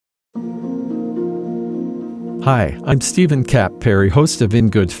Hi, I'm Stephen Cap Perry, host of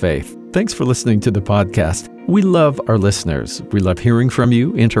In Good Faith. Thanks for listening to the podcast. We love our listeners. We love hearing from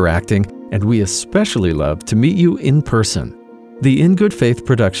you, interacting, and we especially love to meet you in person. The In Good Faith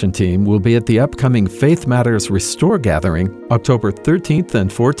production team will be at the upcoming Faith Matters Restore Gathering, October 13th and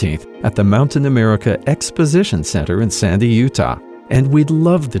 14th at the Mountain America Exposition Center in Sandy, Utah. And we'd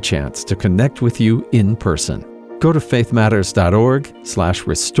love the chance to connect with you in person. Go to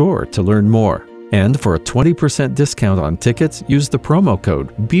faithmatters.org/restore to learn more. And for a 20% discount on tickets, use the promo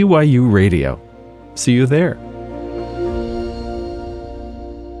code BYU Radio. See you there.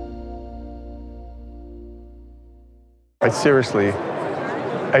 I seriously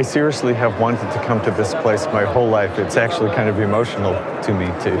have wanted to come to this place my whole life. It's actually kind of emotional to me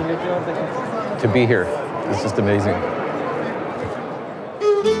to be here. It's just amazing.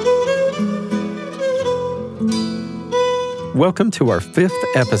 Welcome to our 5th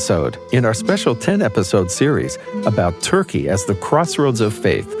episode in our special 10-episode series about Turkey as the crossroads of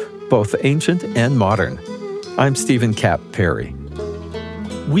faith, both ancient and modern. I'm Stephen Cap Perry.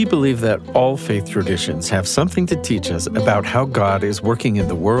 We believe that all faith traditions have something to teach us about how God is working in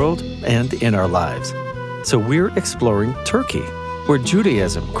the world and in our lives. So we're exploring Turkey, where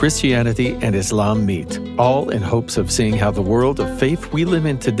Judaism, Christianity, and Islam meet, all in hopes of seeing how the world of faith we live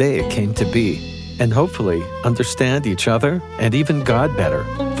in today came to be, and hopefully understand each other and even God better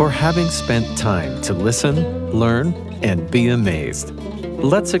for having spent time to listen, learn, and be amazed.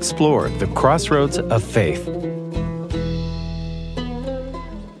 Let's explore the crossroads of faith.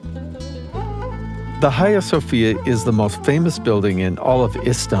 The Hagia Sophia is the most famous building in all of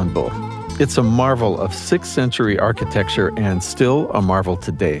Istanbul. It's a marvel of 6th century architecture and still a marvel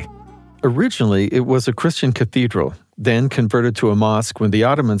today. Originally, it was a Christian cathedral, then converted to a mosque when the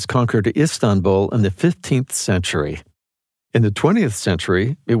Ottomans conquered Istanbul in the 15th century. In the 20th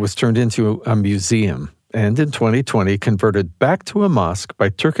century, it was turned into a museum, and in 2020 converted back to a mosque by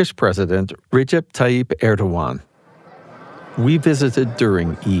Turkish President Recep Tayyip Erdogan. We visited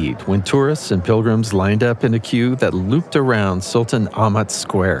during Eid, when tourists and pilgrims lined up in a queue that looped around Sultanahmet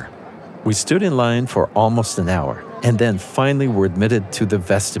Square. We stood in line for almost an hour, and then finally were admitted to the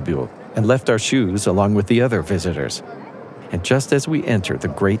vestibule and left our shoes along with the other visitors. And just as we entered the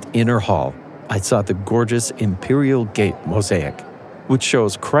great inner hall, I saw the gorgeous Imperial Gate mosaic, which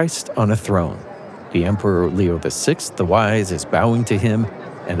shows Christ on a throne. The Emperor Leo VI the Wise is bowing to him,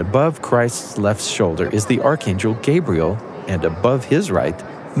 and above Christ's left shoulder is the Archangel Gabriel, and above his right,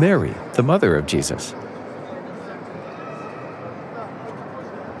 Mary, the mother of Jesus.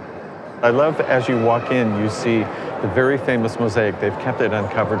 I love that as you walk in, you see the very famous mosaic. They've kept it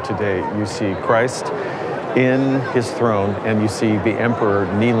uncovered today. You see Christ in his throne, and you see the emperor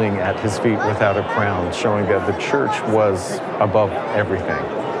kneeling at his feet without a crown, showing that the church was above everything.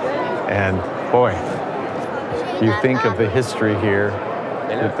 And boy, you think of the history here,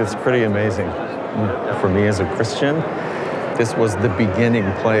 it's pretty amazing. For me as a Christian, this was the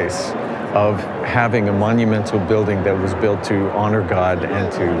beginning place of having a monumental building that was built to honor God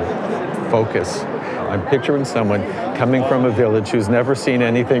and to focus. I'm picturing someone coming from a village who's never seen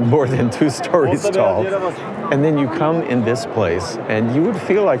anything more than 2 stories tall. And then you come in this place and you would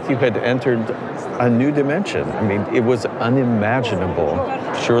feel like you had entered a new dimension. I mean, it was unimaginable.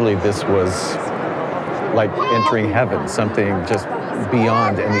 Surely this was like entering heaven, something just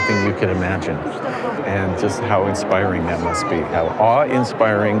beyond anything you could imagine. And just how inspiring that must be. How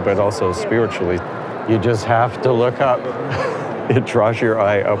awe-inspiring, but also spiritually. You just have to look up. It draws your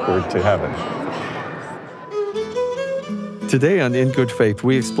eye upward to heaven. Today on In Good Faith,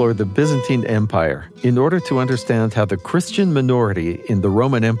 we explore the Byzantine Empire in order to understand how the Christian minority in the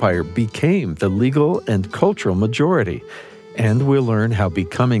Roman Empire became the legal and cultural majority. And we'll learn how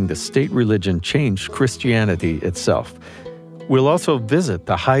becoming the state religion changed Christianity itself. We'll also visit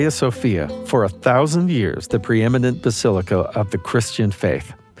the Hagia Sophia, for 1,000 years the preeminent basilica of the Christian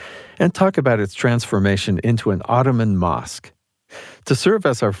faith, and talk about its transformation into an Ottoman mosque. To serve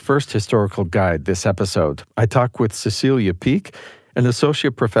as our first historical guide this episode, I talk with Cecilia Peek, an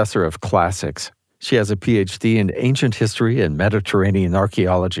associate professor of classics. She has a PhD in ancient history and Mediterranean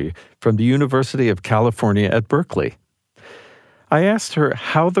archaeology from the University of California at Berkeley. I asked her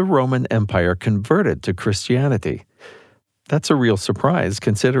how the Roman Empire converted to Christianity. That's a real surprise,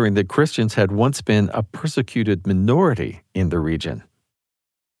 considering that Christians had once been a persecuted minority in the region.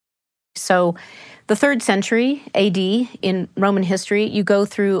 So the 3rd century AD in Roman history, you go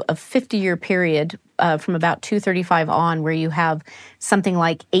through a 50-year period from about 235 on where you have something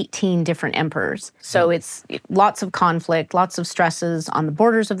like 18 different emperors. So it's lots of conflict, lots of stresses on the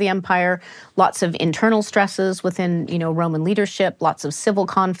borders of the empire, lots of internal stresses within, Roman leadership, lots of civil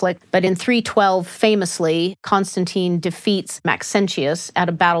conflict. But in 312, famously, Constantine defeats Maxentius at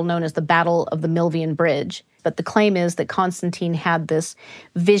a battle known as the Battle of the Milvian Bridge. But the claim is that Constantine had this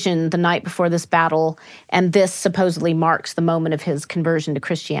vision the night before this battle, and this supposedly marks the moment of his conversion to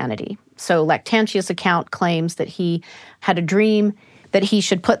Christianity. So Lactantius' account claims that he had a dream that he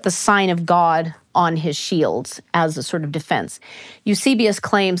should put the sign of God on his shields as a sort of defense. Eusebius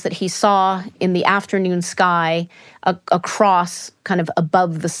claims that he saw in the afternoon sky a cross kind of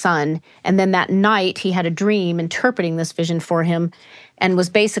above the sun, and then that night he had a dream interpreting this vision for him and was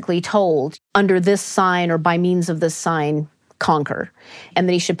basically told, under this sign or by means of this sign, conquer. And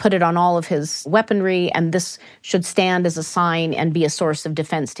that he should put it on all of his weaponry, and this should stand as a sign and be a source of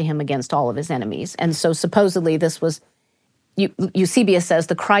defense to him against all of his enemies. And so supposedly this was, Eusebius says,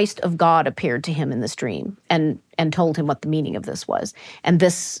 the Christ of God appeared to him in this dream and told him what the meaning of this was. And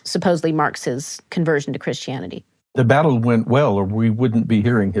this supposedly marks his conversion to Christianity. The battle went well, or we wouldn't be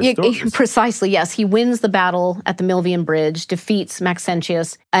hearing his stories. Precisely, yes. He wins the battle at the Milvian Bridge, defeats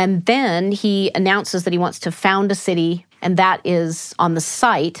Maxentius, and then he announces that he wants to found a city, and that is on the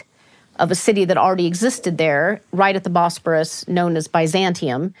site of a city that already existed there, right at the Bosporus, known as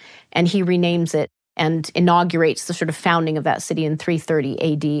Byzantium, and he renames it and inaugurates the sort of founding of that city in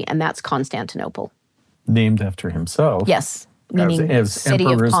 330 AD, and that's Constantinople. Named after himself. Yes. Meaning as city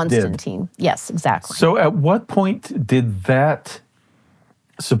of emperors Constantine. did. Yes, exactly. So at what point did that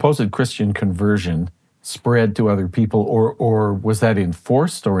supposed Christian conversion spread to other people, or was that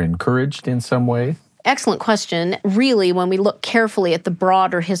enforced or encouraged in some way? Excellent question. Really, when we look carefully at the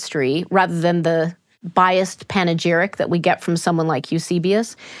broader history, rather than the biased panegyric that we get from someone like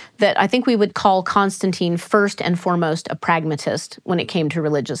Eusebius, that I think we would call Constantine first and foremost a pragmatist when it came to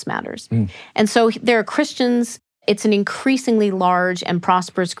religious matters. And so there are Christians. It's an increasingly large and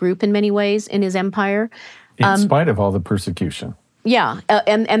prosperous group in many ways in his empire. In spite of all the persecution. Yeah,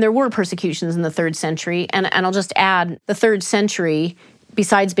 and there were persecutions in the 3rd century. And I'll just add, the 3rd century,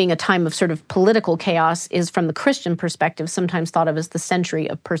 besides being a time of sort of political chaos, is from the Christian perspective sometimes thought of as the century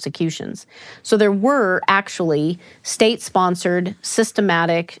of persecutions. So there were actually state-sponsored,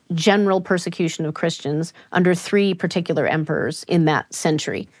 systematic, general persecution of Christians under 3 particular emperors in that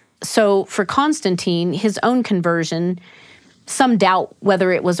century. So for Constantine, his own conversion, some doubt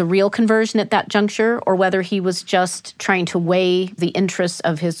whether it was a real conversion at that juncture or whether he was just trying to weigh the interests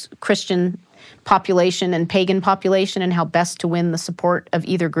of his Christian population and pagan population and how best to win the support of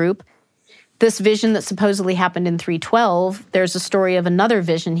either group. This vision that supposedly happened in 312, there's a story of another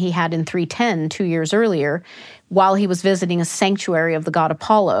vision he had in 310, 2 years earlier, while he was visiting a sanctuary of the god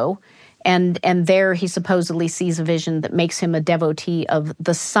Apollo. And there he supposedly sees a vision that makes him a devotee of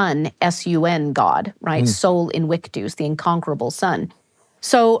the sun, S-U-N, God, right? Sol Invictus, the inconquerable sun.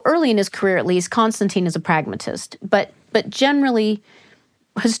 So early in his career, at least, Constantine is a pragmatist. But generally,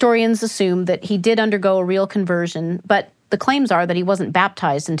 historians assume that he did undergo a real conversion, but the claims are that he wasn't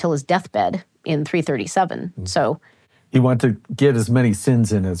baptized until his deathbed in 337. So he wanted to get as many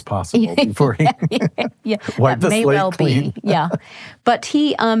sins in as possible before he wiped the slate clean. Yeah. But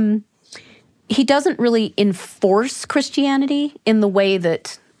he doesn't really enforce Christianity in the way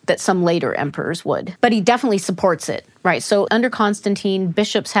that some later emperors would, but he definitely supports it, right? So under Constantine,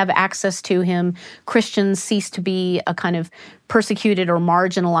 bishops have access to him. Christians cease to be a kind of persecuted or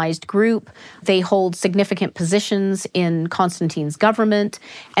marginalized group. They hold significant positions in Constantine's government,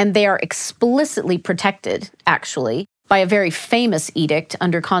 and they are explicitly protected, actually, by a very famous edict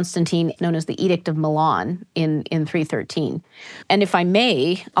under Constantine known as the Edict of Milan in 313. And if I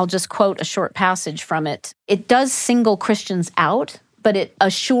may, I'll just quote a short passage from it. It does single Christians out, but it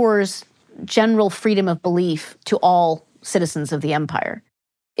assures general freedom of belief to all citizens of the empire.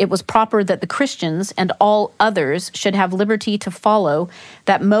 It was proper that the Christians and all others should have liberty to follow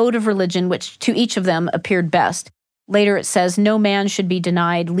that mode of religion which to each of them appeared best. Later it says, no man should be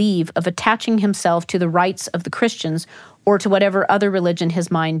denied leave of attaching himself to the rites of the Christians or to whatever other religion his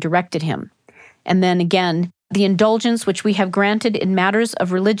mind directed him. And then again, the indulgence which we have granted in matters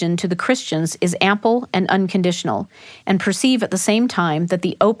of religion to the Christians is ample and unconditional, and perceive at the same time that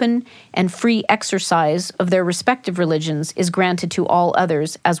the open and free exercise of their respective religions is granted to all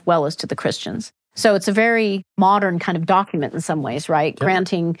others as well as to the Christians. So it's a very modern kind of document in some ways, right? Yeah.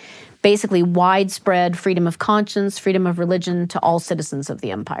 Granting basically widespread freedom of conscience, freedom of religion to all citizens of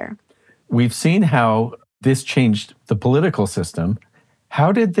the empire. We've seen how this changed the political system.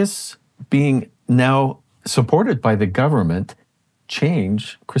 How did this being now supported by the government,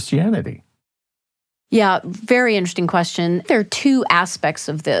 change Christianity? Yeah, very interesting question. There are two aspects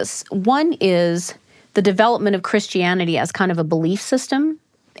of this. One is the development of Christianity as kind of a belief system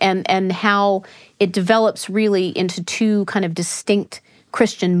and how it develops really into two kind of distinct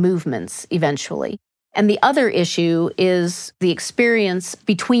Christian movements eventually. And the other issue is the experience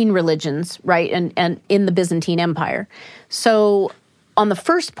between religions, right, and in the Byzantine Empire. So on the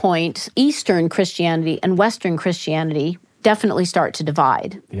first point, Eastern Christianity and Western Christianity definitely start to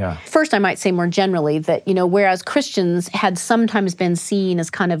divide. Yeah. First, I might say more generally that, whereas Christians had sometimes been seen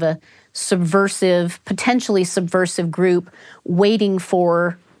as kind of a subversive, potentially subversive group waiting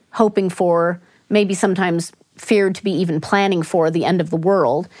for, hoping for, maybe sometimes feared to be even planning for the end of the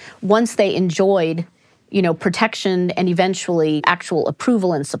world, once they enjoyed protection and eventually actual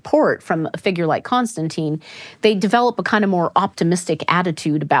approval and support from a figure like Constantine, they develop a kind of more optimistic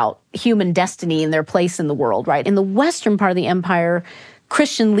attitude about human destiny and their place in the world, right? In the western part of the empire,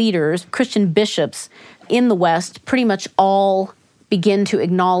 Christian leaders, Christian bishops in the West pretty much all begin to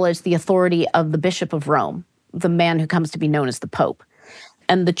acknowledge the authority of the Bishop of Rome, the man who comes to be known as the Pope.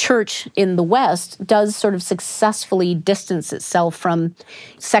 And the church in the West does sort of successfully distance itself from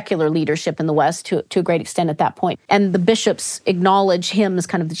secular leadership in the West to a great extent at that point. And the bishops acknowledge him as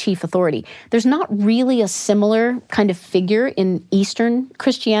kind of the chief authority. There's not really a similar kind of figure in Eastern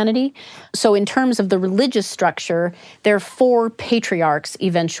Christianity. So in terms of the religious structure, there are four patriarchs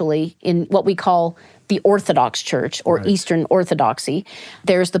eventually in what we call the Orthodox Church or Eastern Orthodoxy.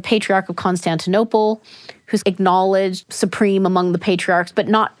 There's the Patriarch of Constantinople, who's acknowledged supreme among the patriarchs, but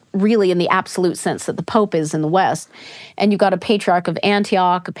not really in the absolute sense that the Pope is in the West. And you've got a Patriarch of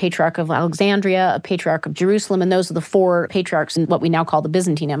Antioch, a Patriarch of Alexandria, a Patriarch of Jerusalem, and those are the four patriarchs in what we now call the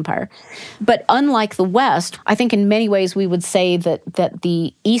Byzantine Empire. But unlike the West, I think in many ways we would say that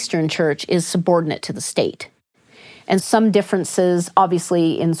the Eastern Church is subordinate to the state. And some differences,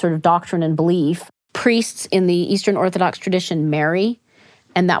 obviously, in sort of doctrine and belief. Priests in the Eastern Orthodox tradition marry,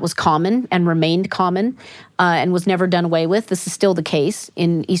 and that was common and remained common and was never done away with. This is still the case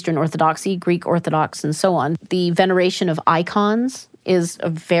in Eastern Orthodoxy, Greek Orthodox, and so on. The veneration of icons is a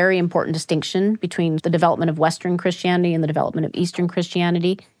very important distinction between the development of Western Christianity and the development of Eastern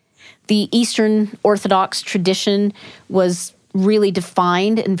Christianity. The Eastern Orthodox tradition was really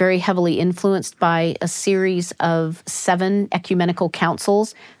defined and very heavily influenced by a series of 7 ecumenical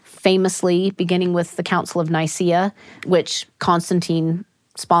councils, famously beginning with the Council of Nicaea, which Constantine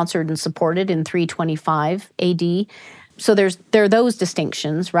sponsored and supported in 325 AD. So there are those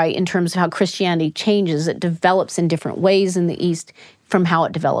distinctions, right, in terms of how Christianity changes. It develops in different ways in the East from how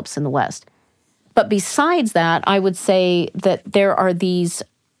it develops in the West. But besides that, I would say that there are these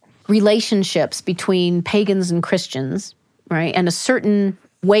relationships between pagans and Christians, right, and a certain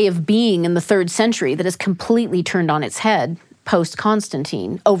way of being in the 3rd century that is completely turned on its head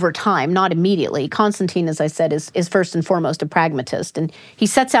post-Constantine over time, not immediately. Constantine, as I said, is first and foremost a pragmatist, and he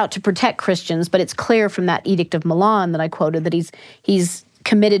sets out to protect Christians, but it's clear from that Edict of Milan that I quoted that he's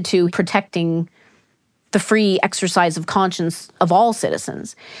committed to protecting the free exercise of conscience of all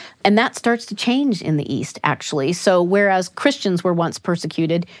citizens. And that starts to change in the East, actually. So whereas Christians were once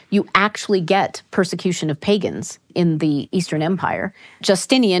persecuted, you actually get persecution of pagans in the Eastern Empire.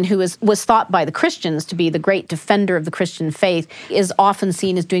 Justinian, who was thought by the Christians to be the great defender of the Christian faith, is often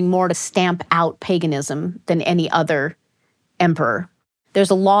seen as doing more to stamp out paganism than any other emperor. There's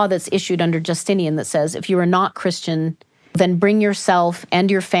a law that's issued under Justinian that says if you are not Christian, then bring yourself and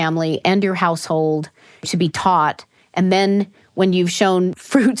your family and your household to be taught. And then when you've shown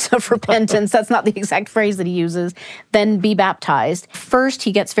fruits of repentance, that's not the exact phrase that he uses, then be baptized. First,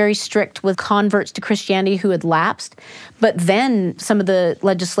 he gets very strict with converts to Christianity who had lapsed. But then some of the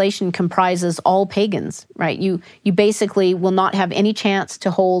legislation comprises all pagans, right? You basically will not have any chance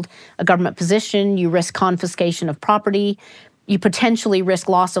to hold a government position. You risk confiscation of property. You potentially risk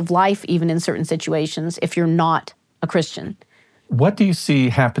loss of life, even in certain situations, if you're not a Christian. What do you see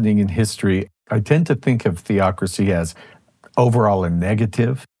happening in history? I tend to think of theocracy as overall a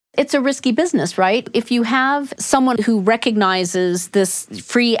negative. It's a risky business, right? If you have someone who recognizes this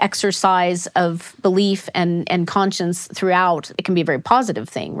free exercise of belief and conscience throughout, it can be a very positive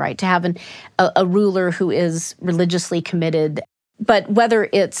thing, right? To have a ruler who is religiously committed. But whether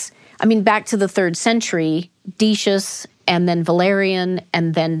it's, back to the 3rd century, Decius and then Valerian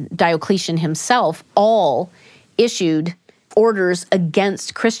and then Diocletian himself all issued orders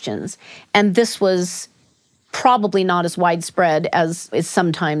against Christians. And this was probably not as widespread as is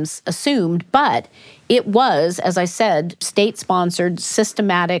sometimes assumed, but it was, as I said, state-sponsored,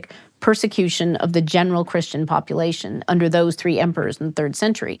 systematic persecution of the general Christian population under those 3 emperors in the 3rd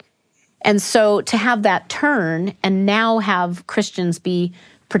century. And so to have that turn and now have Christians be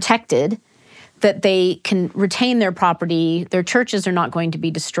protected, that they can retain their property, their churches are not going to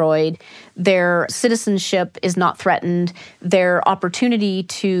be destroyed, their citizenship is not threatened, their opportunity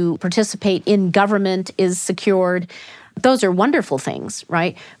to participate in government is secured. Those are wonderful things,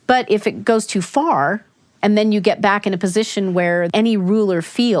 right? But if it goes too far, and then you get back in a position where any ruler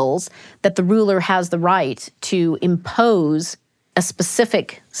feels that the ruler has the right to impose a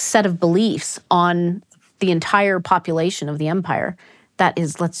specific set of beliefs on the entire population of the empire, that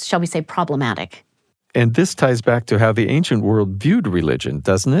is, shall we say, problematic. And this ties back to how the ancient world viewed religion,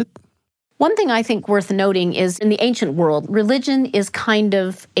 doesn't it? One thing I think worth noting is in the ancient world, religion is kind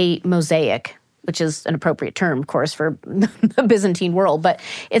of a mosaic, which is an appropriate term, of course, for the Byzantine world. But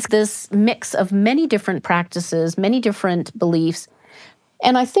it's this mix of many different practices, many different beliefs.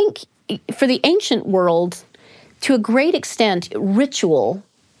 And I think for the ancient world, to a great extent, ritual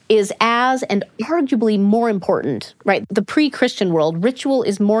is as and arguably more important, right? The pre-Christian world, ritual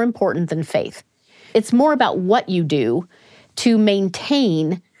is more important than faith. It's more about what you do to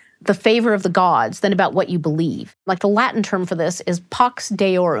maintain the favor of the gods than about what you believe. Like the Latin term for this is pax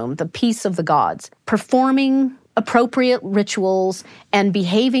deorum, the peace of the gods. Performing appropriate rituals and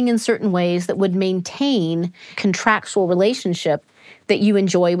behaving in certain ways that would maintain contractual relationship that you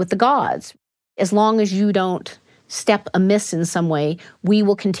enjoy with the gods. As long as you don't step amiss in some way, we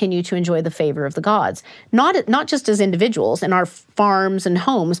will continue to enjoy the favor of the gods. Not just as individuals in our farms and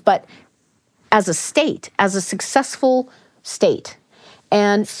homes, but as a state, as a successful state.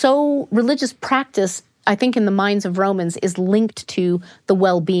 And so religious practice, I think in the minds of Romans, is linked to the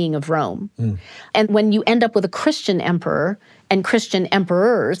well-being of Rome. And when you end up with a Christian emperor and Christian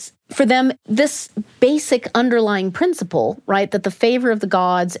emperors, for them, this basic underlying principle, right, that the favor of the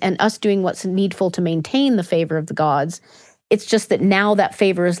gods and us doing what's needful to maintain the favor of the gods, it's just that now that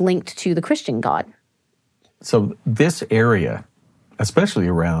favor is linked to the Christian God. So this area, especially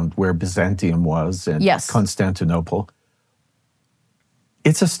around where Byzantium was and Constantinople,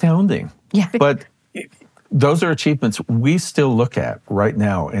 it's astounding. Yeah. But those are achievements we still look at right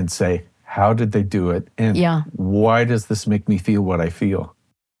now and say, how did they do it? And why does this make me feel what I feel?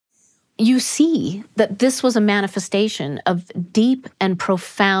 You see that this was a manifestation of deep and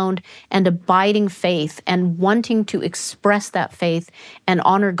profound and abiding faith and wanting to express that faith and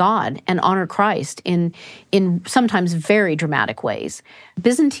honor God and honor Christ in sometimes very dramatic ways.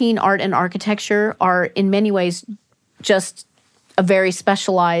 Byzantine art and architecture are in many ways just a very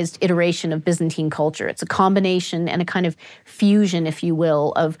specialized iteration of Byzantine culture. It's a combination and a kind of fusion, if you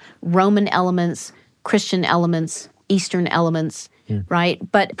will, of Roman elements, Christian elements, Eastern elements, right?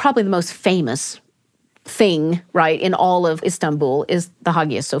 But probably the most famous thing, right, in all of Istanbul is the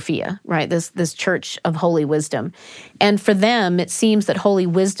Hagia Sophia, right? This church of holy wisdom. And for them, it seems that holy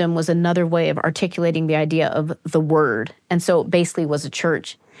wisdom was another way of articulating the idea of the word. And so it basically was a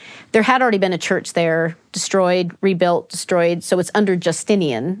church. There had already been a church there, destroyed, rebuilt, destroyed. So it's under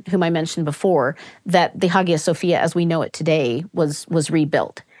Justinian, whom I mentioned before, that the Hagia Sophia, as we know it today, was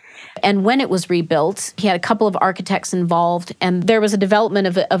rebuilt. And when it was rebuilt, he had a couple of architects involved, and there was a development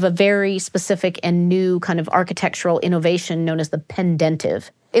of a very specific and new kind of architectural innovation known as the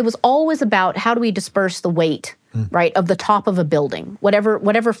pendentive. It was always about how do we disperse the weight, right, of the top of a building,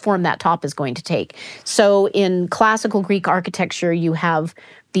 whatever form that top is going to take. So in classical Greek architecture, you have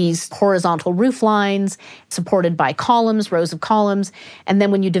these horizontal roof lines supported by columns, rows of columns. And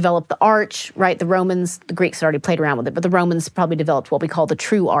then when you develop the arch, right, the Greeks had already played around with it, but the Romans probably developed what we call the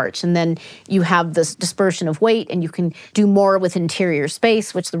true arch. And then you have this dispersion of weight, and you can do more with interior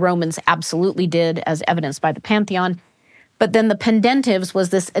space, which the Romans absolutely did, as evidenced by the Pantheon. But then the pendentives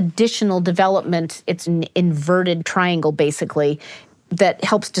was this additional development. It's an inverted triangle, basically, that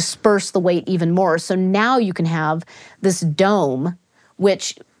helps disperse the weight even more. So now you can have this dome,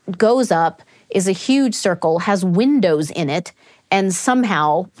 which goes up, is a huge circle, has windows in it, and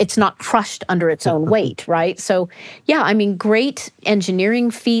somehow it's not crushed under its own weight, right? So, yeah, I mean, great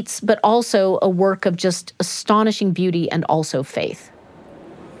engineering feats, but also a work of just astonishing beauty and also faith.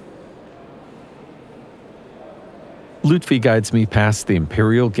 Lutfi guides me past the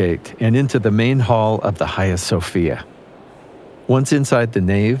Imperial Gate and into the main hall of the Hagia Sophia. Once inside the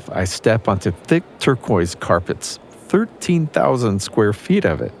nave, I step onto thick turquoise carpets, 13,000 square feet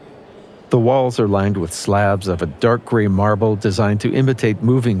of it. The walls are lined with slabs of a dark gray marble designed to imitate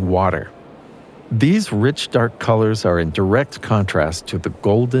moving water. These rich dark colors are in direct contrast to the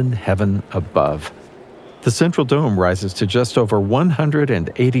golden heaven above. The central dome rises to just over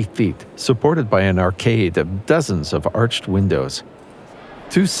 180 feet, supported by an arcade of dozens of arched windows.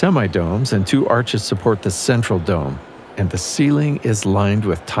 2 semi-domes and 2 arches support the central dome. and the ceiling is lined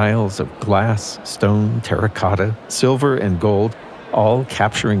with tiles of glass, stone, terracotta, silver, and gold, all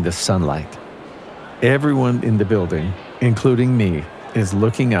capturing the sunlight. Everyone in the building, including me, is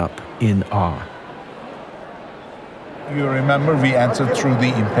looking up in awe. You remember we entered through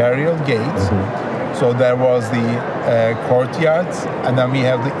the imperial gate. So there was the courtyard, and then we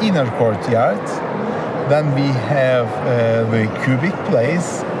have the inner courtyard. Then we have the cubic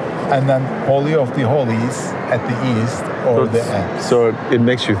place, and then Holy of the Holies at the east or the end. So it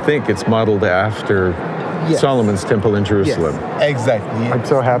makes you think it's modeled after Solomon's temple in Jerusalem. Yes, exactly. I'm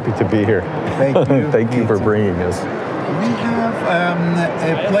so happy to be here. Thank you. Thank you for bringing us. We have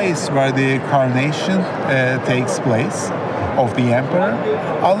a place where the coronation takes place of the emperor.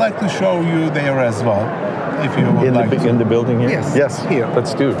 I'd like to show you there as well, if you would like to. In the building here? Yes. Yes, here.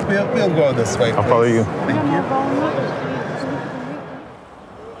 Let's do it. We'll go this way. I'll follow you. Thank you.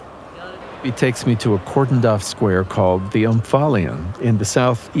 He takes me to a cordoned-off square called the Omphalion in the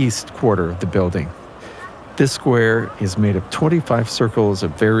southeast quarter of the building. This square is made of 25 circles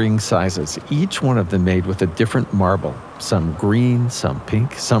of varying sizes, each one of them made with a different marble, some green, some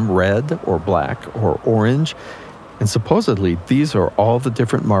pink, some red or black or orange, and supposedly these are all the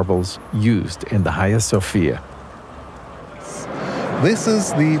different marbles used in the Hagia Sophia. This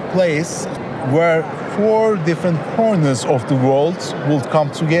is the place where 4 different corners of the world will come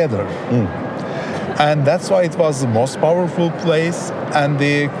together. And that's why it was the most powerful place, and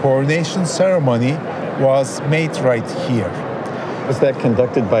the coronation ceremony was made right here. Was that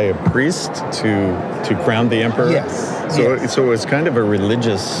conducted by a priest to crown the emperor? Yes. So it's kind of a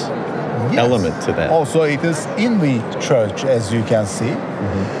religious element to that. Also, it is in the church, as you can see.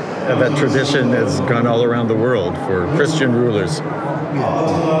 And that tradition has gone all around the world for Christian rulers.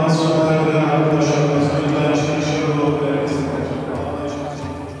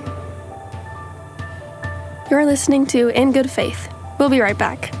 You're listening to In Good Faith. We'll be right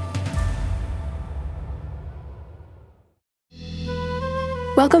back.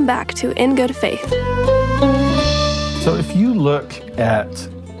 Welcome back to In Good Faith. So if you look at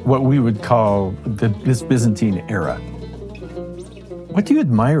what we would call this Byzantine era, what do you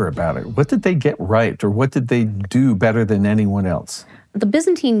admire about it? What did they get right, or what did they do better than anyone else? The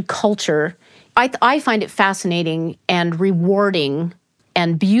Byzantine culture, I find it fascinating and rewarding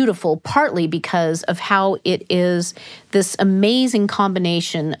and beautiful, partly because of how it is this amazing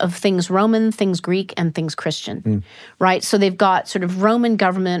combination of things Roman, things Greek, and things Christian, right? So they've got sort of Roman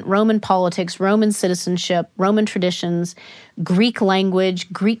government, Roman politics, Roman citizenship, Roman traditions, Greek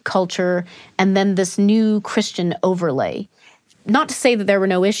language, Greek culture, and then this new Christian overlay. Not to say that there were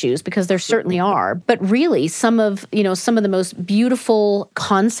no issues, because there certainly are, but really some of the most beautiful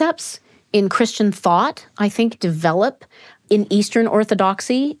concepts in Christian thought, I think, develop in Eastern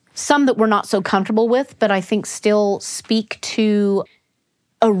Orthodoxy, some that we're not so comfortable with, but I think still speak to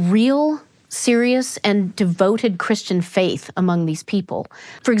a real, serious, and devoted Christian faith among these people.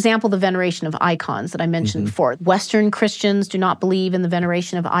 For example, the veneration of icons that I mentioned before. Western Christians do not believe in the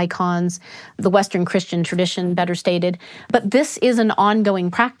veneration of icons, the Western Christian tradition, better stated. But this is an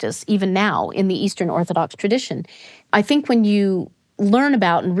ongoing practice, even now, in the Eastern Orthodox tradition. I think when you learn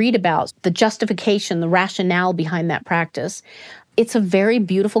about and read about the justification, the rationale behind that practice, it's a very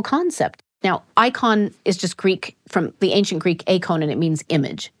beautiful concept. Now, icon is just Greek, from the ancient Greek eikon, and it means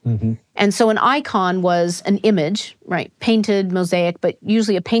image. And so an icon was an image, right? Painted, mosaic, but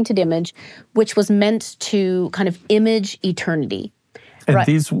usually a painted image, which was meant to kind of image eternity. And right.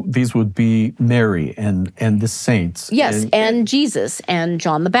 these would be Mary and the saints. Yes, and Jesus and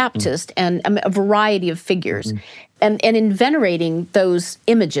John the Baptist and a variety of figures. And in venerating those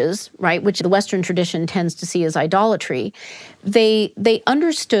images, right, which the Western tradition tends to see as idolatry, they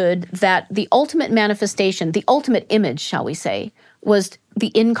understood that the ultimate manifestation, the ultimate image, shall we say, was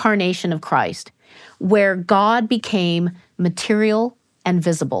the incarnation of Christ, where God became material and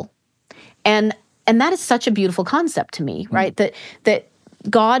visible. And that is such a beautiful concept to me, right? That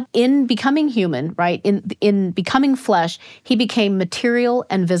God, in becoming human, right, in becoming flesh, he became material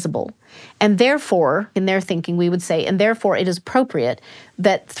and visible. And therefore, in their thinking, we would say, and therefore it is appropriate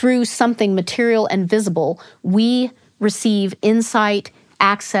that through something material and visible, we receive insight,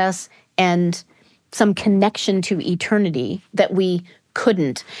 access, and some connection to eternity that we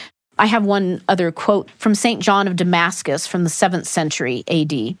couldn't. I have one other quote from St. John of Damascus from the 7th century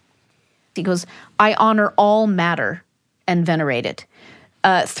AD. He goes, "I honor all matter and venerate it.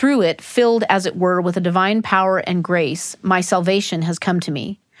 Through it, filled as it were with a divine power and grace, my salvation has come to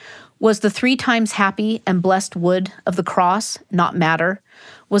me. Was the 3 times happy and blessed wood of the cross not matter?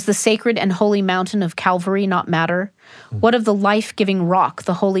 Was the sacred and holy mountain of Calvary not matter? What of the life-giving rock,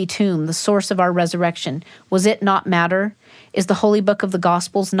 the holy tomb, the source of our resurrection? Was it not matter? Is the holy book of the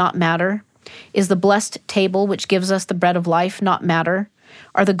Gospels not matter? Is the blessed table which gives us the bread of life not matter?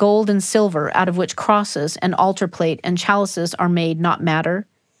 Are the gold and silver out of which crosses and altar plate and chalices are made not matter?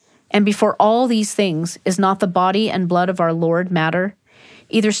 And before all these things, is not the body and blood of our Lord matter?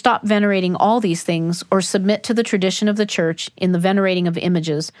 Either stop venerating all these things or submit to the tradition of the church in the venerating of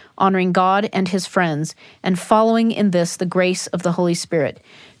images, honoring God and his friends, and following in this the grace of the Holy Spirit.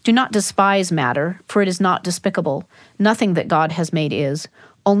 Do not despise matter, for it is not despicable. Nothing that God has made is.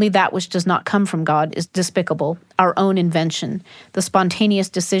 Only that which does not come from God is despicable, our own invention, the spontaneous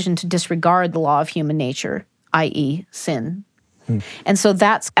decision to disregard the law of human nature, i.e., sin. And so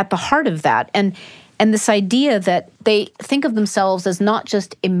that's at the heart of that. And this idea that they think of themselves as not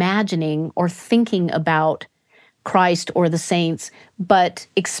just imagining or thinking about Christ or the saints, but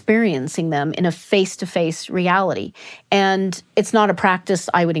experiencing them in a face-to-face reality. And it's not a practice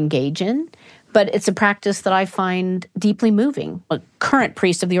I would engage in, but it's a practice that I find deeply moving. A current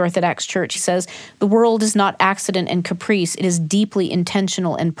priest of the Orthodox Church says, the world is not accident and caprice, it is deeply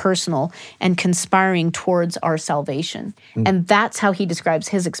intentional and personal and conspiring towards our salvation. And that's how he describes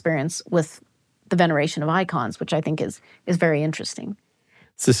his experience with the veneration of icons, which I think is very interesting.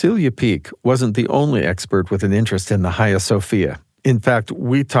 Cecilia Peek wasn't the only expert with an interest in the Hagia Sophia. In fact,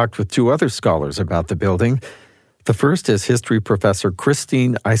 we talked with 2 other scholars about the building. The first is history professor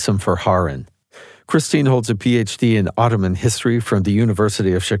Christine Isom-Verhaaren. Christine holds a PhD in Ottoman history from the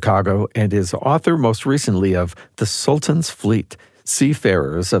University of Chicago and is author most recently of The Sultan's Fleet,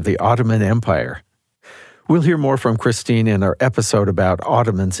 Seafarers of the Ottoman Empire. We'll hear more from Christine in our episode about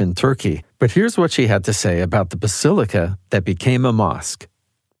Ottomans in Turkey, but here's what she had to say about the basilica that became a mosque.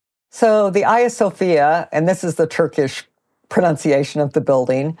 So the Hagia Sophia, and this is the Turkish pronunciation of the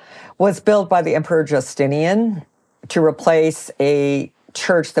building, was built by the Emperor Justinian to replace a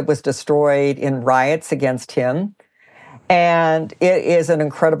church that was destroyed in riots against him. And it is an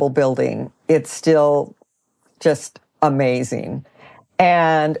incredible building. It's still just amazing.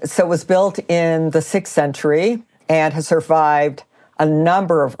 And so it was built in the 6th century and has survived a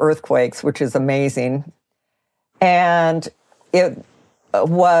number of earthquakes, which is amazing. And it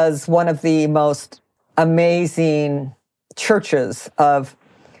was one of the most amazing churches of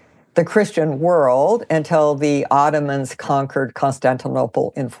the Christian world until the Ottomans conquered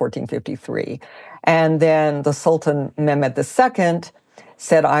Constantinople in 1453. And then the Sultan Mehmed II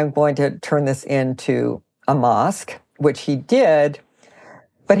said, I'm going to turn this into a mosque, which he did.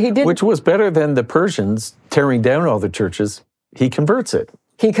 But he didn't. Which was better than the Persians tearing down all the churches. He converts it.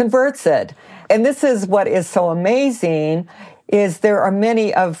 He converts it. And this is what is so amazing, is there are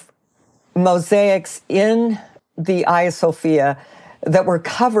many of mosaics in the Hagia Sophia that were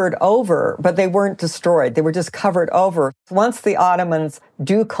covered over, but they weren't destroyed. They were just covered over. Once the Ottomans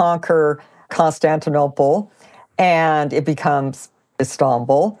do conquer Constantinople and it becomes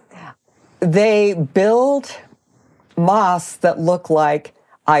Istanbul, they build mosques that look like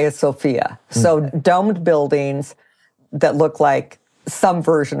Hagia Sophia. So domed buildings that look like some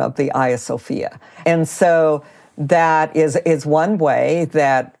version of the Hagia Sophia. And so that is one way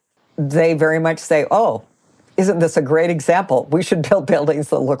that they very much say, oh, isn't this a great example? We should build buildings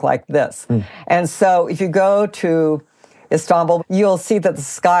that look like this. And so if you go to Istanbul, you'll see that the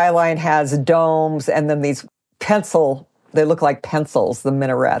skyline has domes and then these they look like pencils, the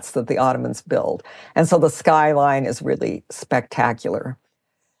minarets that the Ottomans build. And so the skyline is really spectacular.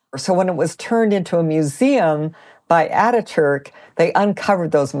 So when it was turned into a museum by Ataturk, they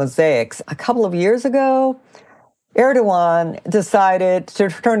uncovered those mosaics. A couple of years ago, Erdogan decided to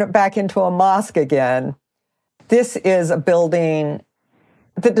turn it back into a mosque again. This is a building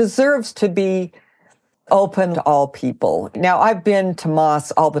that deserves to be open to all people. Now, I've been to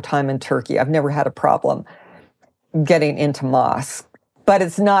mosques all the time in Turkey. I've never had a problem getting into mosques. But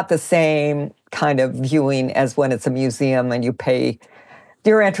it's not the same kind of viewing as when it's a museum and you pay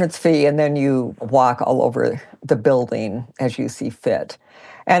your entrance fee and then you walk all over the building as you see fit.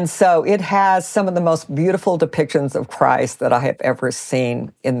 And so it has some of the most beautiful depictions of Christ that I have ever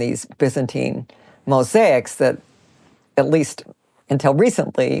seen in these Byzantine mosaics that, at least until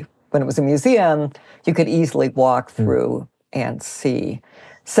recently, when it was a museum, you could easily walk through and see.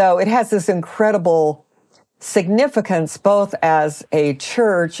 So it has this incredible significance both as a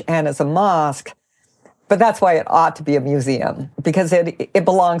church and as a mosque, but that's why it ought to be a museum, because it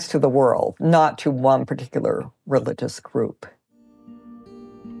belongs to the world, not to one particular religious group.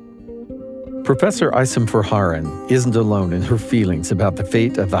 Professor Isom-Verhaaren isn't alone in her feelings about the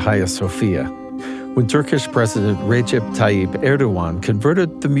fate of the Hagia Sophia. When Turkish President Recep Tayyip Erdogan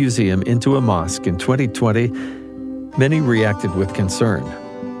converted the museum into a mosque in 2020, many reacted with concern.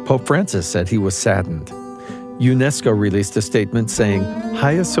 Pope Francis said he was saddened. UNESCO released a statement saying,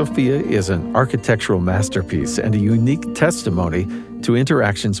 Hagia Sophia is an architectural masterpiece and a unique testimony to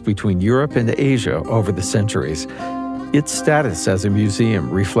interactions between Europe and Asia over the centuries. Its status as a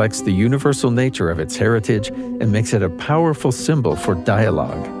museum reflects the universal nature of its heritage and makes it a powerful symbol for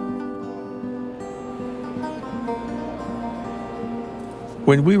dialogue.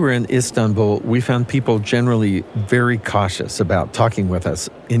 When we were in Istanbul, we found people generally very cautious about talking with us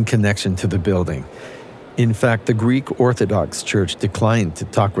in connection to the building. In fact, the Greek Orthodox Church declined to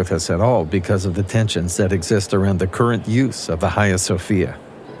talk with us at all because of the tensions that exist around the current use of the Hagia Sophia.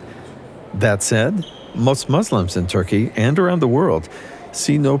 That said, most Muslims in Turkey and around the world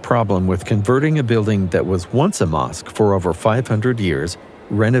see no problem with converting a building that was once a mosque for over 500 years,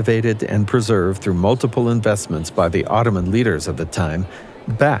 renovated and preserved through multiple investments by the Ottoman leaders of the time,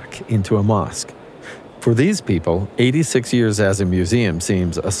 back into a mosque. For these people, 86 years as a museum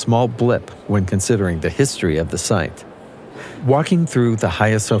seems a small blip when considering the history of the site. Walking through the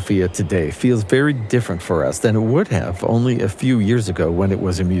Hagia Sophia today feels very different for us than it would have only a few years ago when it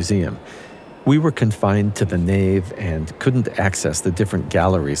was a museum. We were confined to the nave and couldn't access the different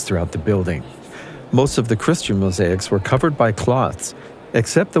galleries throughout the building. Most of the Christian mosaics were covered by cloths,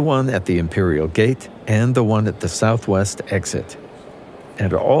 except the one at the Imperial Gate and the one at the southwest exit.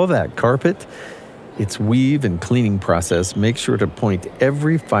 And all that carpet, its weave and cleaning process makes sure to point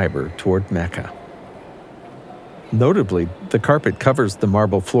every fiber toward Mecca. Notably, the carpet covers the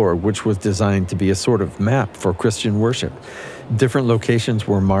marble floor, which was designed to be a sort of map for Christian worship. Different locations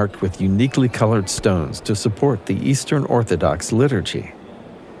were marked with uniquely colored stones to support the Eastern Orthodox liturgy.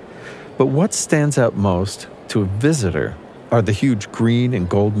 But what stands out most to a visitor are the huge green and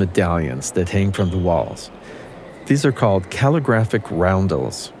gold medallions that hang from the walls. These are called calligraphic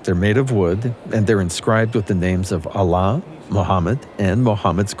roundels. They're made of wood, and they're inscribed with the names of Allah, Muhammad, and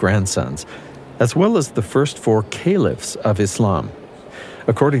Muhammad's grandsons, as well as the first 4 caliphs of Islam.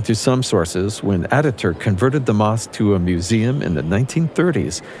 According to some sources, when Ad-Deir converted the mosque to a museum in the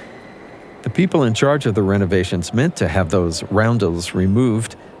 1930s, the people in charge of the renovations meant to have those roundels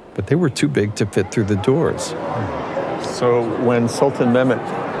removed, but they were too big to fit through the doors. So when Sultan Mehmet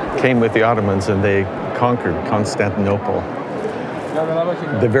came with the Ottomans and they conquered Constantinople,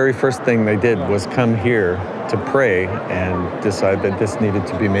 the very first thing they did was come here to pray and decide that this needed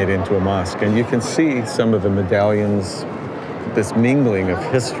to be made into a mosque. And you can see some of the medallions, this mingling of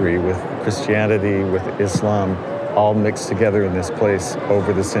history with Christianity, with Islam, all mixed together in this place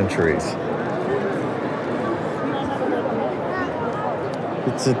over the centuries.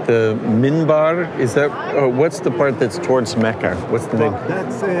 Is it the minbar? Is that what's the part that's towards Mecca? What's the name?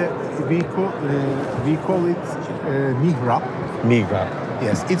 That's we call it mihrab. Mihrab.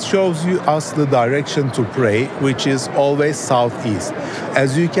 Yes, it shows you us the direction to pray, which is always southeast.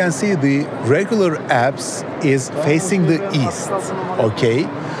 As you can see, the regular apse is facing the east. Okay,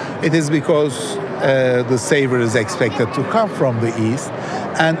 it is because the Savior is expected to come from the east,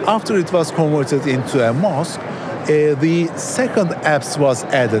 and after it was converted into a mosque, the second apse was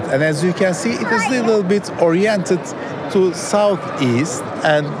added, and as you can see, it is a little bit oriented to southeast,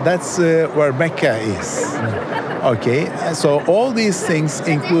 and that's where Mecca is. Okay, so all these things,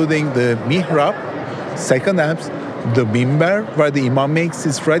 including the mihrab, second apse, the minbar, where the imam makes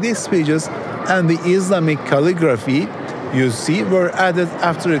his Friday speeches, and the Islamic calligraphy, you see, were added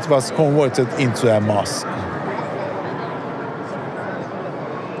after it was converted into a mosque.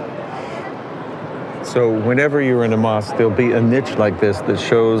 So whenever you're in a mosque, there'll be a niche like this that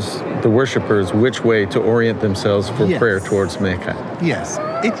shows the worshippers which way to orient themselves for prayer towards Mecca. Yes.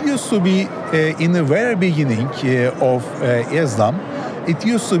 It used to be, in the very beginning of Islam, it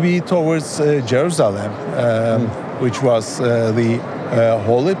used to be towards Jerusalem, which was the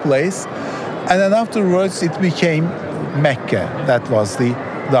holy place. And then afterwards it became Mecca. That was the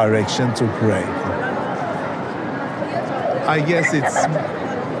direction to pray. I guess it's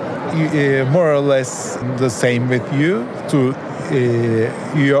more or less the same with you.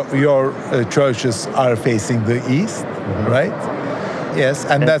 Your churches are facing the east, right? Yes,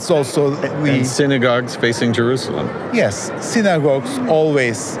 and that's also and synagogues facing Jerusalem. Yes, synagogues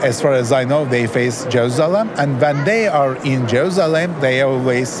always, as far as I know, they face Jerusalem, and when they are in Jerusalem, they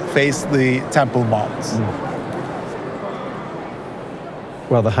always face the Temple Mount.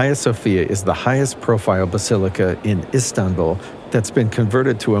 While the Hagia Sophia is the highest profile basilica in Istanbul that's been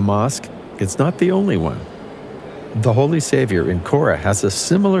converted to a mosque, it's not the only one. The Holy Savior in Kora has a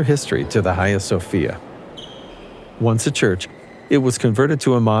similar history to the Hagia Sophia. Once a church, it was converted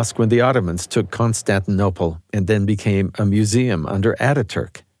to a mosque when the Ottomans took Constantinople and then became a museum under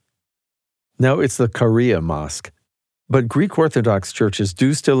Ataturk. Now it's the Karia Mosque. But Greek Orthodox churches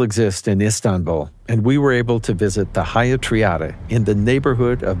do still exist in Istanbul, and we were able to visit the Hagia Triada in the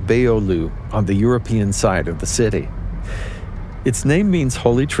neighborhood of Beyoğlu on the European side of the city. Its name means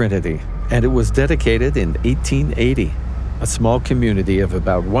Holy Trinity, and it was dedicated in 1880. A small community of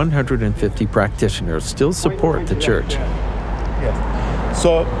about 150 practitioners still support the church. Yes.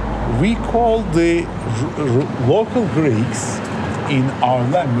 So we call the local Greeks in our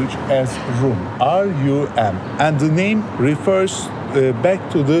language as Rum, R-U-M. And the name refers back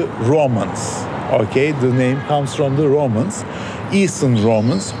to the Romans. Okay, the name comes from the Romans, Eastern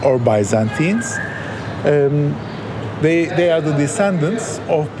Romans or Byzantines. They are the descendants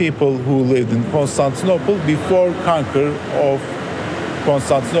of people who lived in Constantinople before conquer of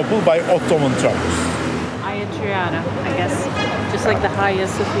Constantinople by Ottoman troops. Hagia Triada, I guess. Just like the Hagia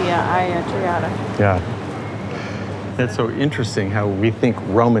Sophia, Hagia Triada. Yeah. That's so interesting how we think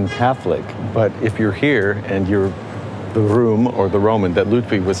Roman Catholic, but if you're here and you're the Rum or the Roman that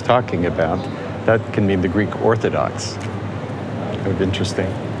Ludwig was talking about, that can mean the Greek Orthodox. Kind of interesting.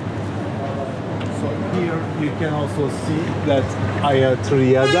 So here you can also see that Hagia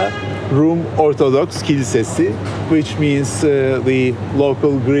Triada, Rum Orthodox Kilisesi, which means the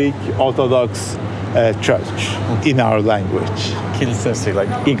local Greek Orthodox church in our language. Kilisesi,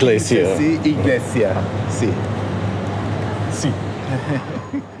 like iglesia. Kilisesi, iglesia, si.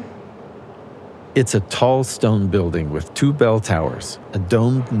 It's a tall stone building with 2 bell towers, a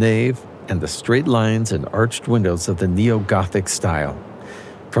domed nave, and the straight lines and arched windows of the neo-Gothic style.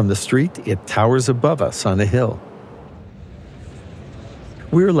 From the street, it towers above us on a hill.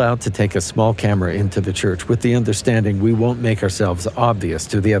 We're allowed to take a small camera into the church with the understanding we won't make ourselves obvious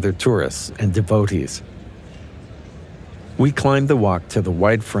to the other tourists and devotees. We climbed the walk to the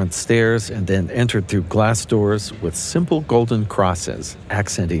wide front stairs and then entered through glass doors with simple golden crosses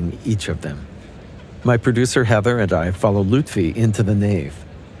accenting each of them. My producer Heather and I follow Lutfi into the nave.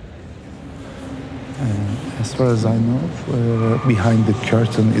 As far as I know, behind the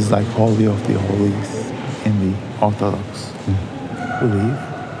curtain is like Holy of the Holies in the Orthodox belief.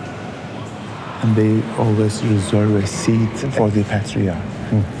 And they always reserve a seat for the patriarch.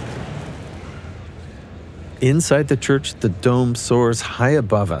 Inside the church, the dome soars high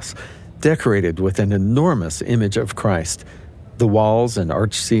above us, decorated with an enormous image of Christ. The walls and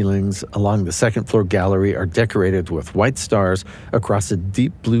arched ceilings along the second-floor gallery are decorated with white stars across a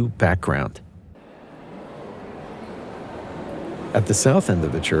deep blue background. At the south end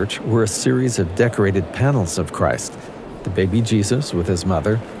of the church were a series of decorated panels of Christ, the baby Jesus with his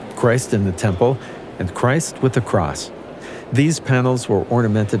mother, Christ in the temple, and Christ with the cross. These panels were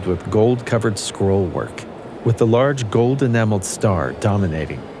ornamented with gold-covered scroll work, with the large gold-enameled star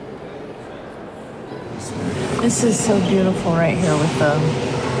dominating. This is so beautiful right here with the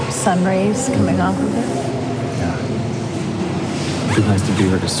sun rays coming off of it. Yeah. It'd be nice to be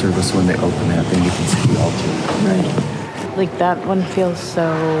here to service when they open that, then you can see the altar. Right. Like that one feels so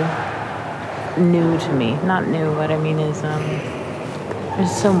new to me. Not new, but I mean it's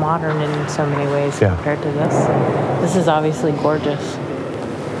so modern in so many ways compared to this. This is obviously gorgeous.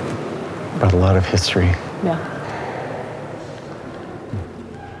 Got a lot of history. Yeah.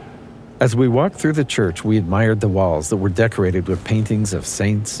 As we walked through the church, we admired the walls that were decorated with paintings of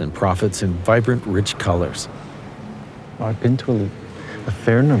saints and prophets in vibrant, rich colors. Well, I've been to a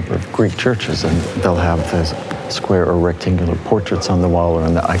fair number of Greek churches, and they'll have the square or rectangular portraits on the wall or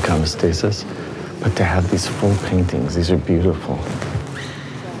on the iconostasis. But to have these full paintings, these are beautiful.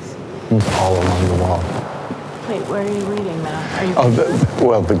 All along the wall. Wait, where are you reading that? Are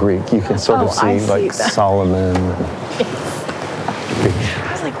you the Greek. You can sort of see like that. Solomon.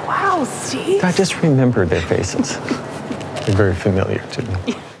 I was like, wow, see? I just remember their faces. They're very familiar to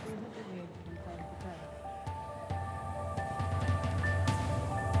me.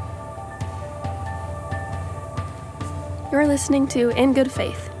 You're listening to In Good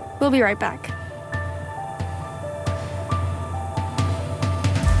Faith. We'll be right back.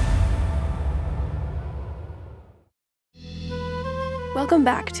 Welcome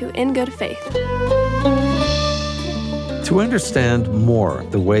back to In Good Faith. To understand more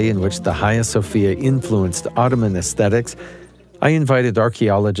the way in which the Hagia Sophia influenced Ottoman aesthetics, I invited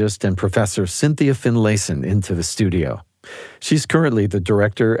archaeologist and professor Cynthia Finlayson into the studio. She's currently the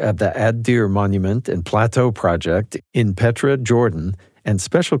director of the Ad-Deir Monument and Plateau project in Petra, Jordan, and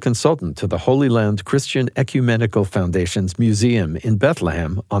special consultant to the Holy Land Christian Ecumenical Foundation's museum in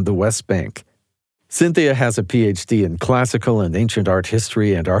Bethlehem on the West Bank. Cynthia has a PhD in classical and ancient art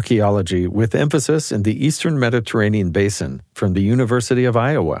history and archaeology with emphasis in the Eastern Mediterranean Basin from the University of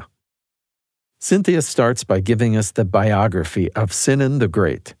Iowa. Cynthia starts by giving us the biography of Sinan the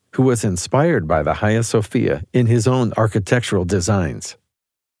Great, who was inspired by the Hagia Sophia in his own architectural designs.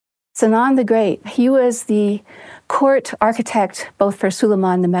 Sinan the Great, he was the court architect both for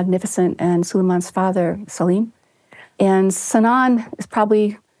Suleiman the Magnificent and Suleiman's father, Salim. And Sinan is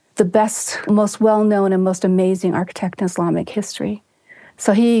probably the best, most well-known and most amazing architect in Islamic history.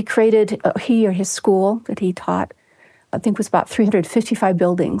 So he created, he or his school that he taught, I think it was about 355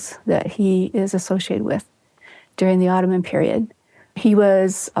 buildings that he is associated with during the Ottoman period. He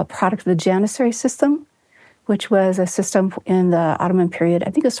was a product of the Janissary system, which was a system in the Ottoman period.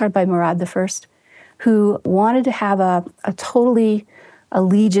 I think it was started by Murad I, who wanted to have a totally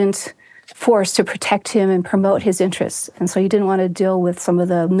allegiant force to protect him and promote his interests. And so he didn't want to deal with some of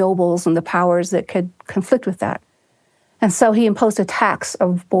the nobles and the powers that could conflict with that. And so he imposed a tax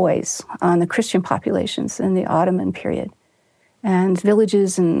of boys on the Christian populations in the Ottoman period. And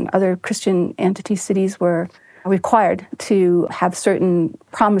villages and other Christian entity cities were required to have certain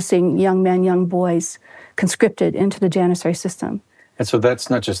promising young men, young boys conscripted into the Janissary system. And so that's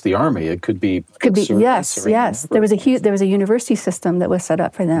not just the army, it could be yes. There was a university system that was set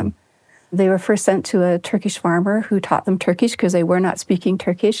up for them. They were first sent to a Turkish farmer who taught them Turkish because they were not speaking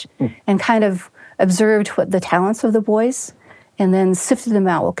Turkish, and kind of observed what the talents of the boys and then sifted them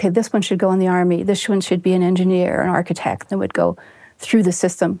out. Okay, this one should go in the army, this one should be an engineer, an architect, and would go through the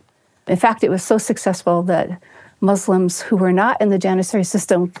system. In fact, it was so successful that Muslims who were not in the Janissary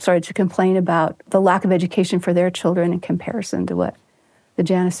system started to complain about the lack of education for their children in comparison to what the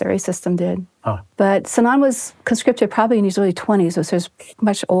Janissary system did. But Sinan was conscripted probably in his early 20s, so he was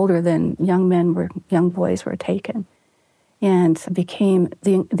much older than young boys were taken, and became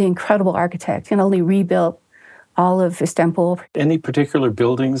the incredible architect and only rebuilt all of Istanbul. Any particular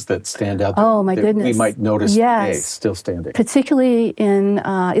buildings that stand out my that goodness. we might notice today still standing? Particularly in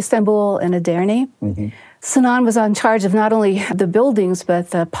Istanbul and Ad-Deir. Sinan was in charge of not only the buildings,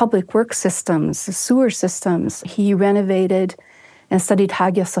 but the public works systems, the sewer systems. He renovated and studied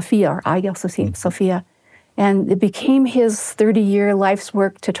Hagia Sophia. And it became his 30-year life's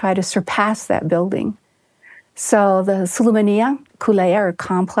work to try to surpass that building. So the Suleymaniye Kuleya, or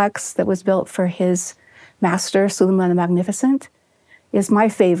complex that was built for his master, Suleiman the Magnificent, is my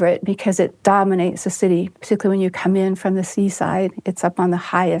favorite because it dominates the city, particularly when you come in from the seaside. It's up on the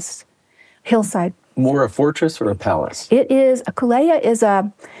highest hillside. More a fortress or a palace? It is. A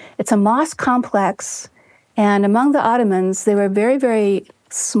Kuleya it's a mosque complex. And among the Ottomans, they were very, very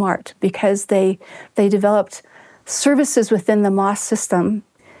smart because they developed services within the mosque system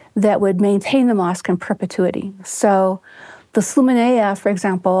that would maintain the mosque in perpetuity. So the Suleymaniye, for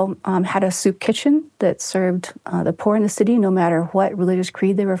example, had a soup kitchen that served the poor in the city, no matter what religious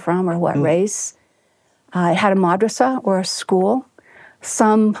creed they were from or what race. It had a madrasa, or a school.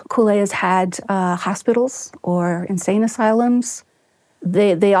 Some Kuleyas had hospitals or insane asylums.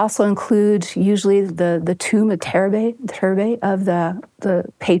 They also include usually the tomb, the turbe of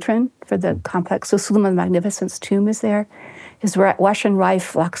the patron for the complex. So Suleiman the Magnificent's tomb is there. His Russian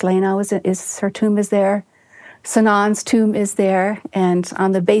wife, Laxlana, her tomb is there. Sinan's tomb is there. And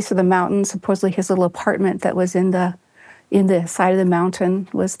on the base of the mountain, supposedly his little apartment that was in the side of the mountain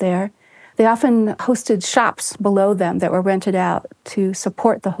was there. They often hosted shops below them that were rented out to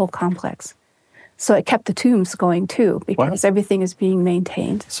support the whole complex. So it kept the tombs going too, because everything is being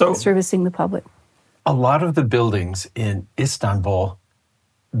maintained and servicing the public. A lot of the buildings in Istanbul,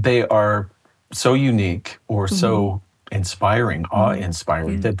 they are so unique or so inspiring,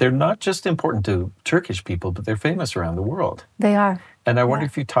 awe-inspiring, that they're not just important to Turkish people, but they're famous around the world. They are. And I wonder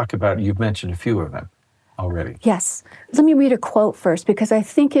if you talk about, you've mentioned a few of them already. Yes. Let me read a quote first, because I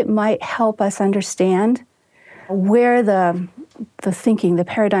think it might help us understand where the thinking, the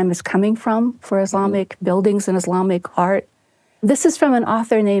paradigm is coming from for Islamic buildings and Islamic art. This is from an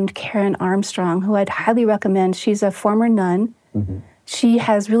author named Karen Armstrong, who I'd highly recommend. She's a former nun. She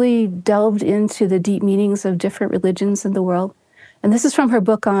has really delved into the deep meanings of different religions in the world. And this is from her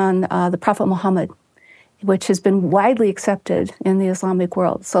book on the Prophet Muhammad, which has been widely accepted in the Islamic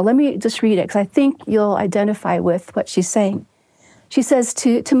world. So let me just read it, because I think you'll identify with what she's saying. She says,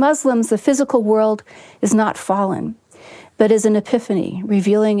 to Muslims, the physical world is not fallen, but is an epiphany,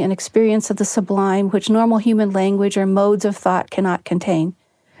 revealing an experience of the sublime which normal human language or modes of thought cannot contain.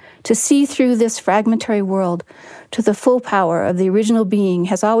 To see through this fragmentary world to the full power of the original being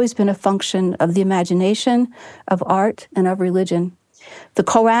has always been a function of the imagination, of art, and of religion. The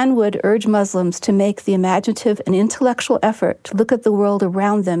Quran would urge Muslims to make the imaginative and intellectual effort to look at the world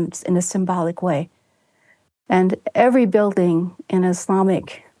around them in a symbolic way. And every building in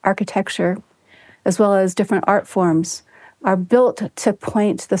Islamic architecture, as well as different art forms, are built to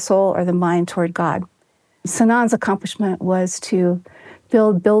point the soul or the mind toward God. Sinan's accomplishment was to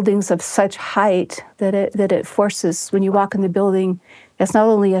build buildings of such height that it forces, when you walk in the building, it's not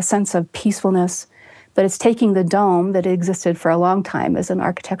only a sense of peacefulness, but it's taking the dome that existed for a long time as an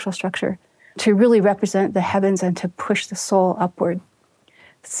architectural structure to really represent the heavens and to push the soul upward.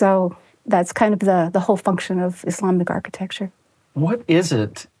 So that's kind of the whole function of Islamic architecture. What is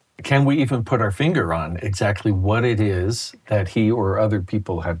it? Can we even put our finger on exactly what it is that he or other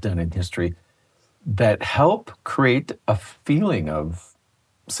people have done in history that help create a feeling of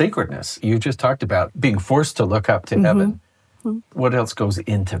sacredness? You just talked about being forced to look up to heaven. Mm-hmm. What else goes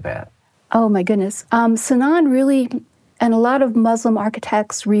into that? Oh, my goodness. Sinan really, and a lot of Muslim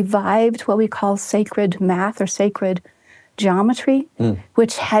architects, revived what we call sacred math or sacred geometry,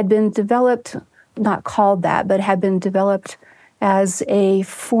 which had been developed, not called that, but had been developed as a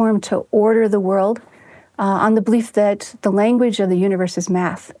form to order the world on the belief that the language of the universe is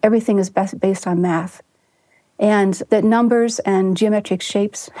math. Everything is based on math. And that numbers and geometric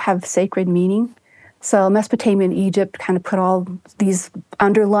shapes have sacred meaning. So Mesopotamian Egypt kind of put all these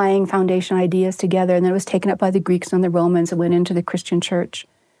underlying foundation ideas together, and then it was taken up by the Greeks and the Romans and went into the Christian church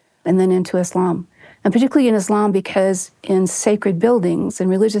and then into Islam. And particularly in Islam, because in sacred buildings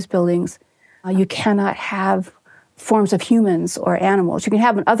and religious buildings, you cannot have forms of humans or animals. You can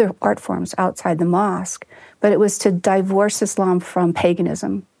have other art forms outside the mosque, but it was to divorce Islam from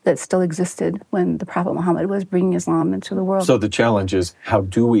paganism that still existed when the Prophet Muhammad was bringing Islam into the world. So the challenge is, how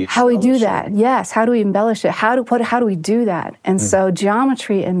do we do that? Yes, how do we embellish it? How do we do that? And so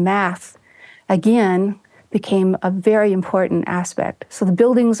geometry and math, again, became a very important aspect. So the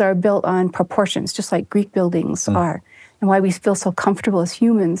buildings are built on proportions, just like Greek buildings are, and why we feel so comfortable as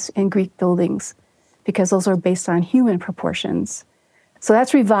humans in Greek buildings, because those are based on human proportions. So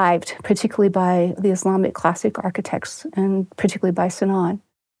that's revived, particularly by the Islamic classic architects, and particularly by Sinan.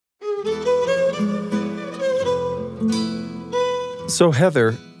 So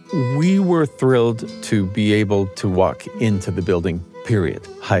Heather, we were thrilled to be able to walk into the building, period.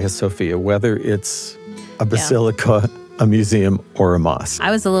 Hagia Sophia, whether it's a basilica, a museum, or a mosque.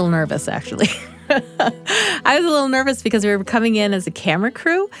 I was a little nervous, actually. I was a little nervous because we were coming in as a camera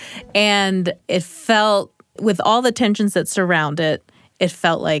crew, and it felt, with all the tensions that surround it, it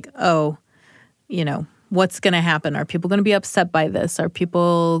felt like, what's going to happen? Are people going to be upset by this? Are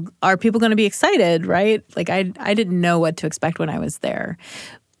people going to be excited, right? Like, I didn't know what to expect when I was there.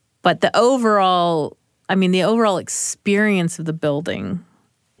 But the overall experience of the building,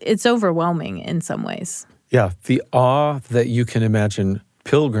 it's overwhelming in some ways. Yeah, the awe that you can imagine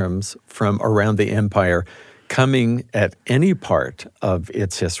pilgrims from around the empire coming at any part of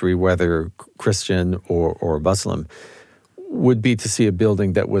its history, whether Christian or Muslim, would be to see a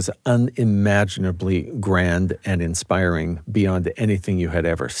building that was unimaginably grand and inspiring beyond anything you had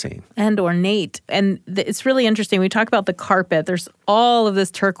ever seen. And ornate. And it's really interesting. We talk about the carpet. There's all of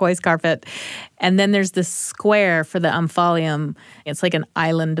this turquoise carpet. And then there's this square for the Omphalium. It's like an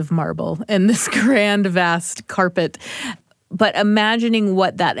island of marble and this grand, vast carpet. But imagining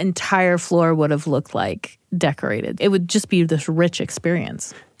what that entire floor would have looked like decorated, it would just be this rich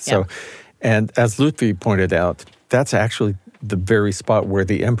experience. So, and as Lutfi pointed out, that's actually the very spot where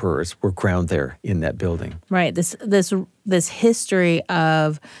the emperors were crowned there in that building. Right. This history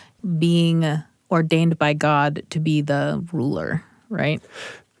of being ordained by God to be the ruler, right?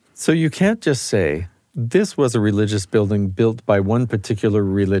 So you can't just say, this was a religious building built by one particular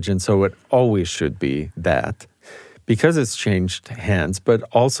religion, so it always should be that, because it's changed hands, but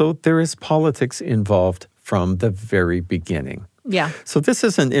also there is politics involved from the very beginning. Yeah. So this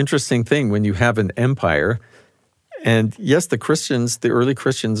is an interesting thing when you have an empire. And yes, the early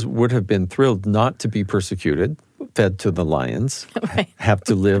Christians would have been thrilled not to be persecuted, fed to the lions, right. Have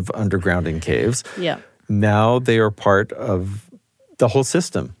to live underground in caves. Yeah. Now they are part of the whole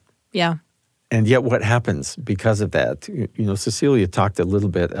system. Yeah. And yet what happens because of that? Cecilia talked a little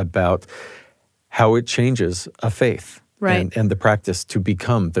bit about how it changes a faith, right, and the practice to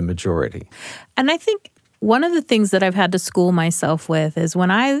become the majority. And I think one of the things that I've had to school myself with is when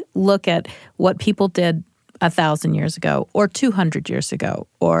I look at what people did 1,000 years ago, or 200 years ago,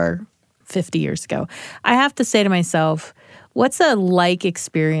 or 50 years ago, I have to say to myself, what's a like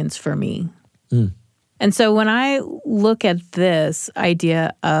experience for me? And so when I look at this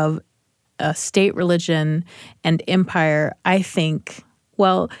idea of a state religion and empire, I think,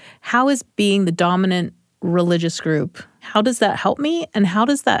 well, how is being the dominant religious group How does that help me? And how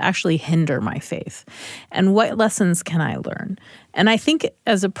does that actually hinder my faith? And what lessons can I learn? And I think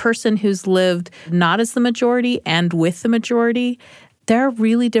as a person who's lived not as the majority and with the majority, there are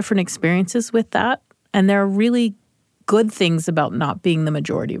really different experiences with that. And there are really good things about not being the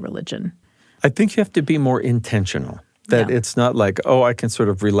majority religion. I think you have to be more intentional. That it's not like, oh, I can sort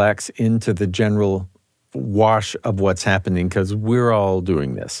of relax into the general wash of what's happening because we're all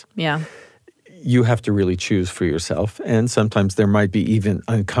doing this. Yeah. You have to really choose for yourself. And sometimes there might be even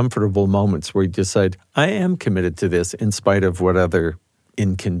uncomfortable moments where you decide, I am committed to this in spite of what other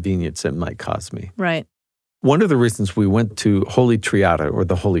inconvenience it might cause me. Right. One of the reasons we went to Holy Triada, or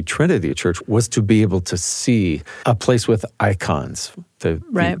the Holy Trinity Church, was to be able to see a place with icons, the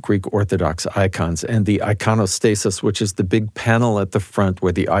Greek Orthodox icons, and the iconostasis, which is the big panel at the front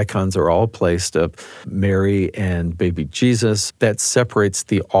where the icons are all placed of Mary and baby Jesus, that separates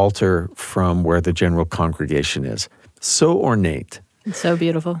the altar from where the general congregation is. So ornate. It's so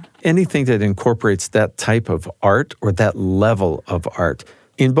beautiful. Anything that incorporates that type of art or that level of art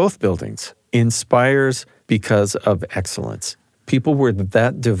in both buildings inspires because of excellence. People were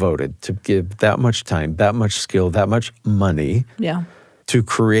that devoted to give that much time, that much skill, that much money to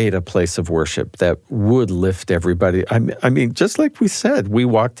create a place of worship that would lift everybody. I mean, just like we said, we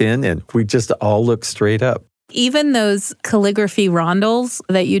walked in and we just all looked straight up. Even those calligraphy rondels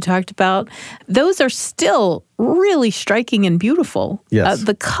that you talked about, those are still really striking and beautiful. Yes.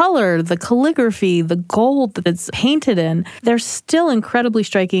 The color, the calligraphy, the gold that it's painted in, they're still incredibly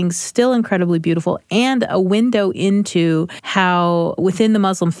striking, still incredibly beautiful, and a window into how within the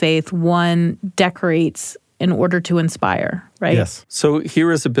Muslim faith one decorates in order to inspire, right? Yes. So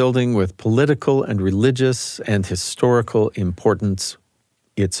here is a building with political and religious and historical importance.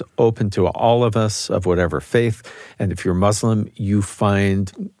 It's open to all of us of whatever faith. And if you're Muslim, you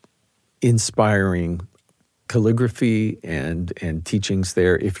find inspiring calligraphy and teachings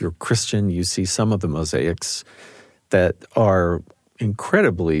there. If you're Christian, you see some of the mosaics that are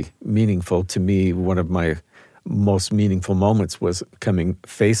incredibly meaningful. To me, one of my most meaningful moments was coming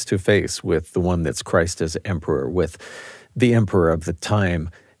face to face with the one that's Christ as emperor, with the emperor of the time,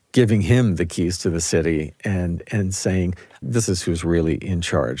 giving him the keys to the city and saying, this is who's really in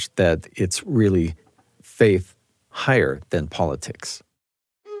charge, that it's really faith higher than politics.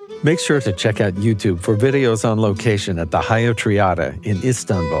 Make sure to check out YouTube for videos on location at the Hagia Triada in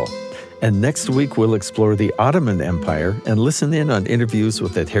Istanbul. And next week, we'll explore the Ottoman Empire and listen in on interviews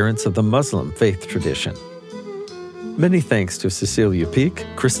with adherents of the Muslim faith tradition. Many thanks to Cecilia Peek,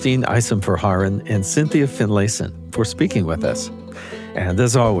 Christine Isom-Verhaaren, and Cynthia Finlayson for speaking with us. And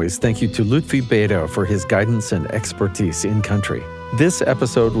as always, thank you to Lutfi Bedo for his guidance and expertise in country. This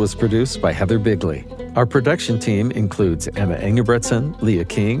episode was produced by Heather Bigley. Our production team includes Emma Engebretson, Leah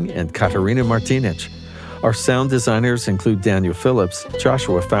King, and Katarina Martinich. Our sound designers include Daniel Phillips,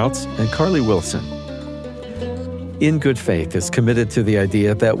 Joshua Fouts, and Carly Wilson. In Good Faith is committed to the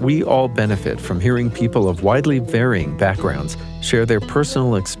idea that we all benefit from hearing people of widely varying backgrounds share their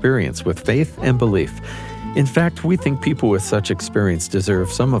personal experience with faith and belief. In fact, we think people with such experience deserve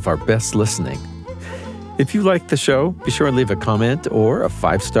some of our best listening. If you like the show, be sure and leave a comment or a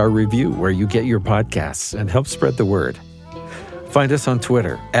 5-star review where you get your podcasts and help spread the word. Find us on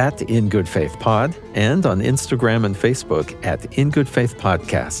Twitter at In Good Faith Pod and on Instagram and Facebook at In Good Faith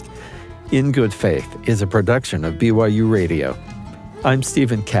Podcast. In Good Faith is a production of BYU Radio. I'm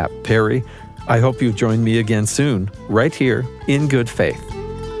Stephen Cap Perry. I hope you join me again soon, right here in Good Faith.